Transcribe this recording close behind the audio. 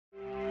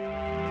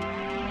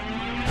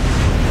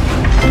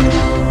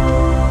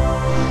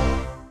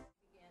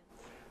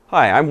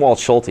Hi, I'm Walt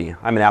Schulte.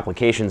 I'm an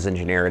applications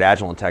engineer at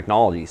Agilent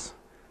Technologies.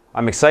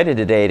 I'm excited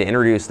today to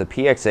introduce the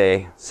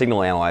PXA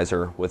signal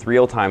analyzer with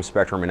real-time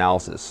spectrum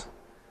analysis.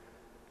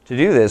 To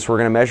do this, we're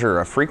going to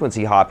measure a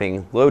frequency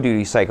hopping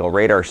low-duty cycle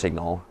radar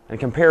signal and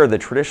compare the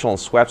traditional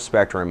swept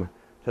spectrum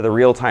to the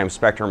real-time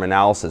spectrum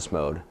analysis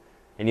mode,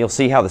 and you'll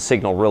see how the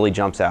signal really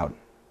jumps out.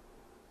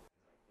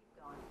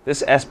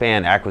 This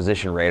S-band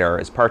acquisition radar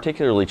is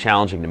particularly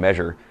challenging to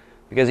measure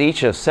because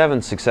each of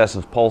 7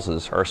 successive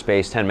pulses are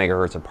spaced 10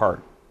 MHz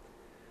apart.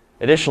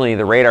 Additionally,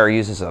 the radar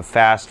uses a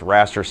fast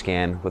raster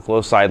scan with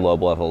low side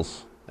lobe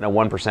levels and a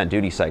 1%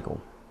 duty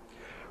cycle.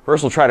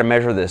 First, we'll try to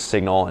measure this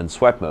signal in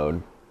swept mode,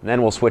 and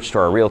then we'll switch to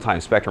our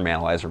real-time spectrum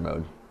analyzer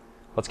mode.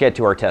 Let's get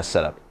to our test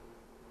setup.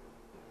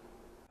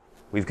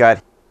 We've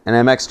got an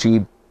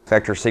MXG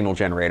vector signal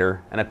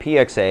generator and a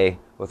PXA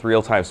with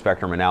real-time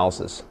spectrum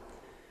analysis.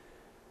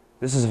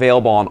 This is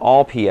available on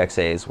all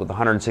PXAs with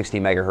 160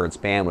 MHz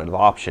bandwidth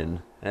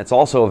option, and it's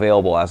also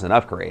available as an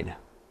upgrade.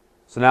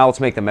 So now let's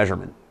make the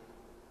measurement.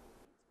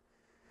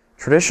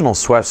 Traditional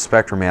swept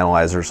spectrum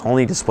analyzers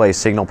only display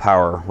signal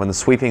power when the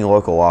sweeping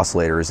local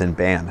oscillator is in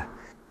band.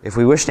 If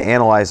we wish to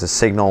analyze a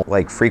signal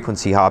like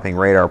frequency hopping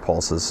radar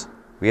pulses,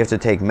 we have to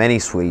take many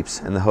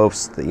sweeps in the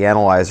hopes that the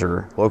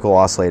analyzer local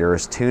oscillator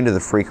is tuned to the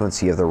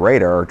frequency of the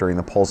radar during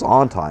the pulse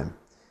on time.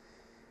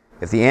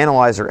 If the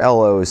analyzer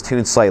LO is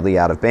tuned slightly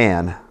out of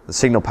band, the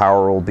signal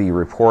power will be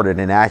reported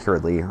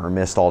inaccurately or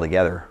missed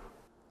altogether.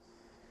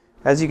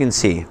 As you can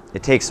see,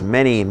 it takes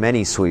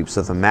many sweeps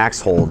of the max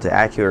hold to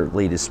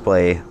accurately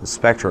display the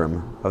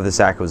spectrum of this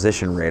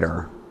acquisition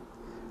radar.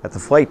 At the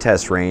flight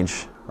test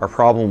range, our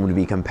problem would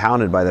be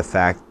compounded by the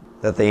fact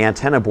that the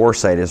antenna bore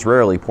sight is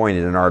rarely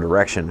pointed in our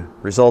direction,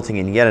 resulting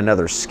in yet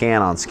another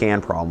scan-on-scan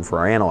problem for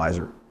our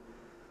analyzer.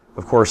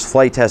 Of course,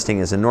 flight testing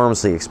is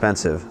enormously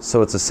expensive,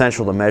 so it's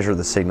essential to measure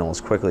the signal as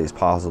quickly as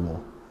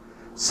possible.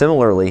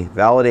 Similarly,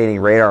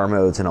 validating radar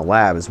modes in a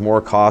lab is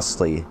more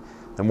costly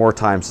the more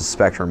times the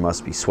spectrum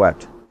must be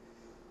swept.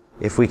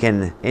 If we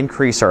can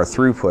increase our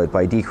throughput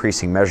by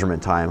decreasing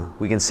measurement time,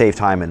 we can save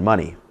time and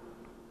money.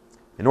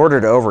 In order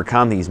to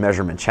overcome these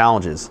measurement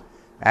challenges,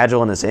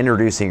 Agilent is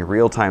introducing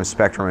real-time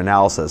spectrum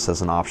analysis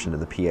as an option to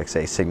the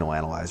PXA signal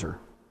analyzer.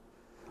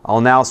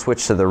 I'll now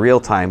switch to the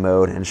real-time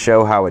mode and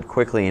show how it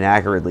quickly and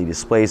accurately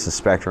displays the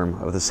spectrum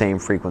of the same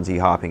frequency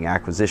hopping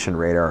acquisition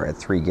radar at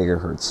 3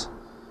 GHz.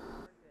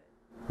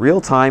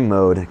 Real-time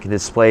mode can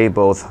display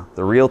both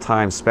the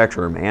real-time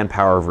spectrum and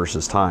power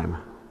versus time.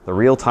 The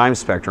real-time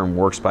spectrum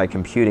works by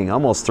computing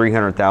almost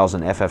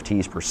 300,000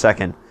 FFTs per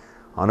second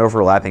on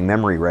overlapping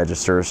memory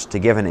registers to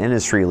give an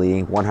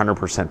industry-leading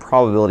 100%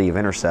 probability of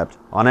intercept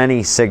on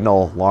any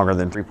signal longer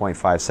than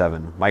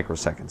 3.57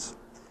 microseconds.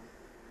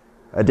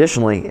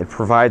 Additionally, it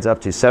provides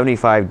up to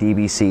 75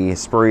 dBc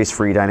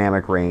spurious-free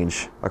dynamic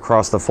range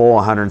across the full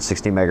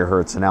 160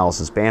 MHz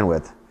analysis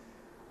bandwidth,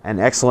 and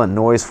excellent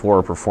noise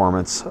floor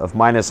performance of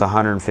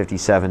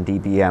 -157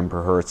 dBm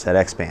per Hertz at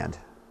X-band.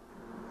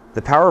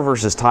 The power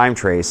versus time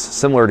trace,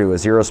 similar to a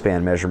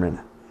zero-span measurement,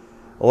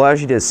 allows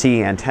you to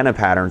see antenna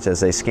patterns as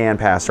they scan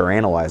past our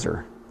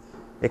analyzer.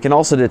 It can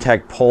also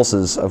detect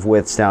pulses of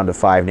widths down to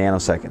 5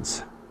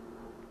 nanoseconds.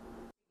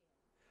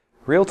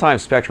 Real-time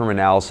spectrum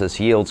analysis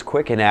yields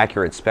quick and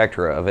accurate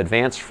spectra of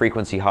advanced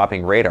frequency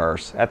hopping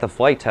radars at the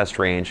flight test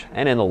range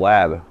and in the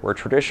lab, where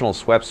traditional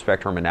swept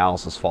spectrum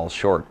analysis falls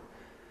short.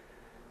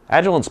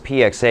 Agilent's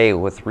PXA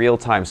with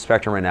real-time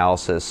spectrum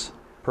analysis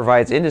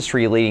provides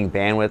industry-leading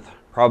bandwidth,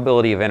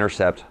 probability of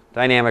intercept,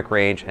 dynamic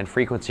range, and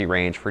frequency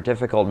range for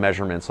difficult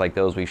measurements like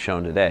those we've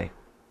shown today.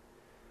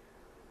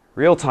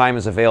 Real-time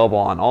is available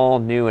on all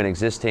new and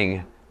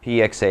existing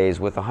PXAs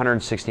with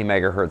 160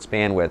 MHz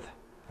bandwidth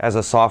as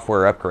a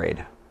software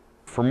upgrade.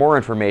 For more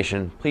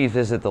information, please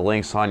visit the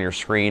links on your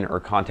screen or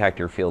contact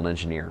your field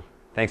engineer.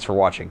 Thanks for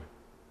watching.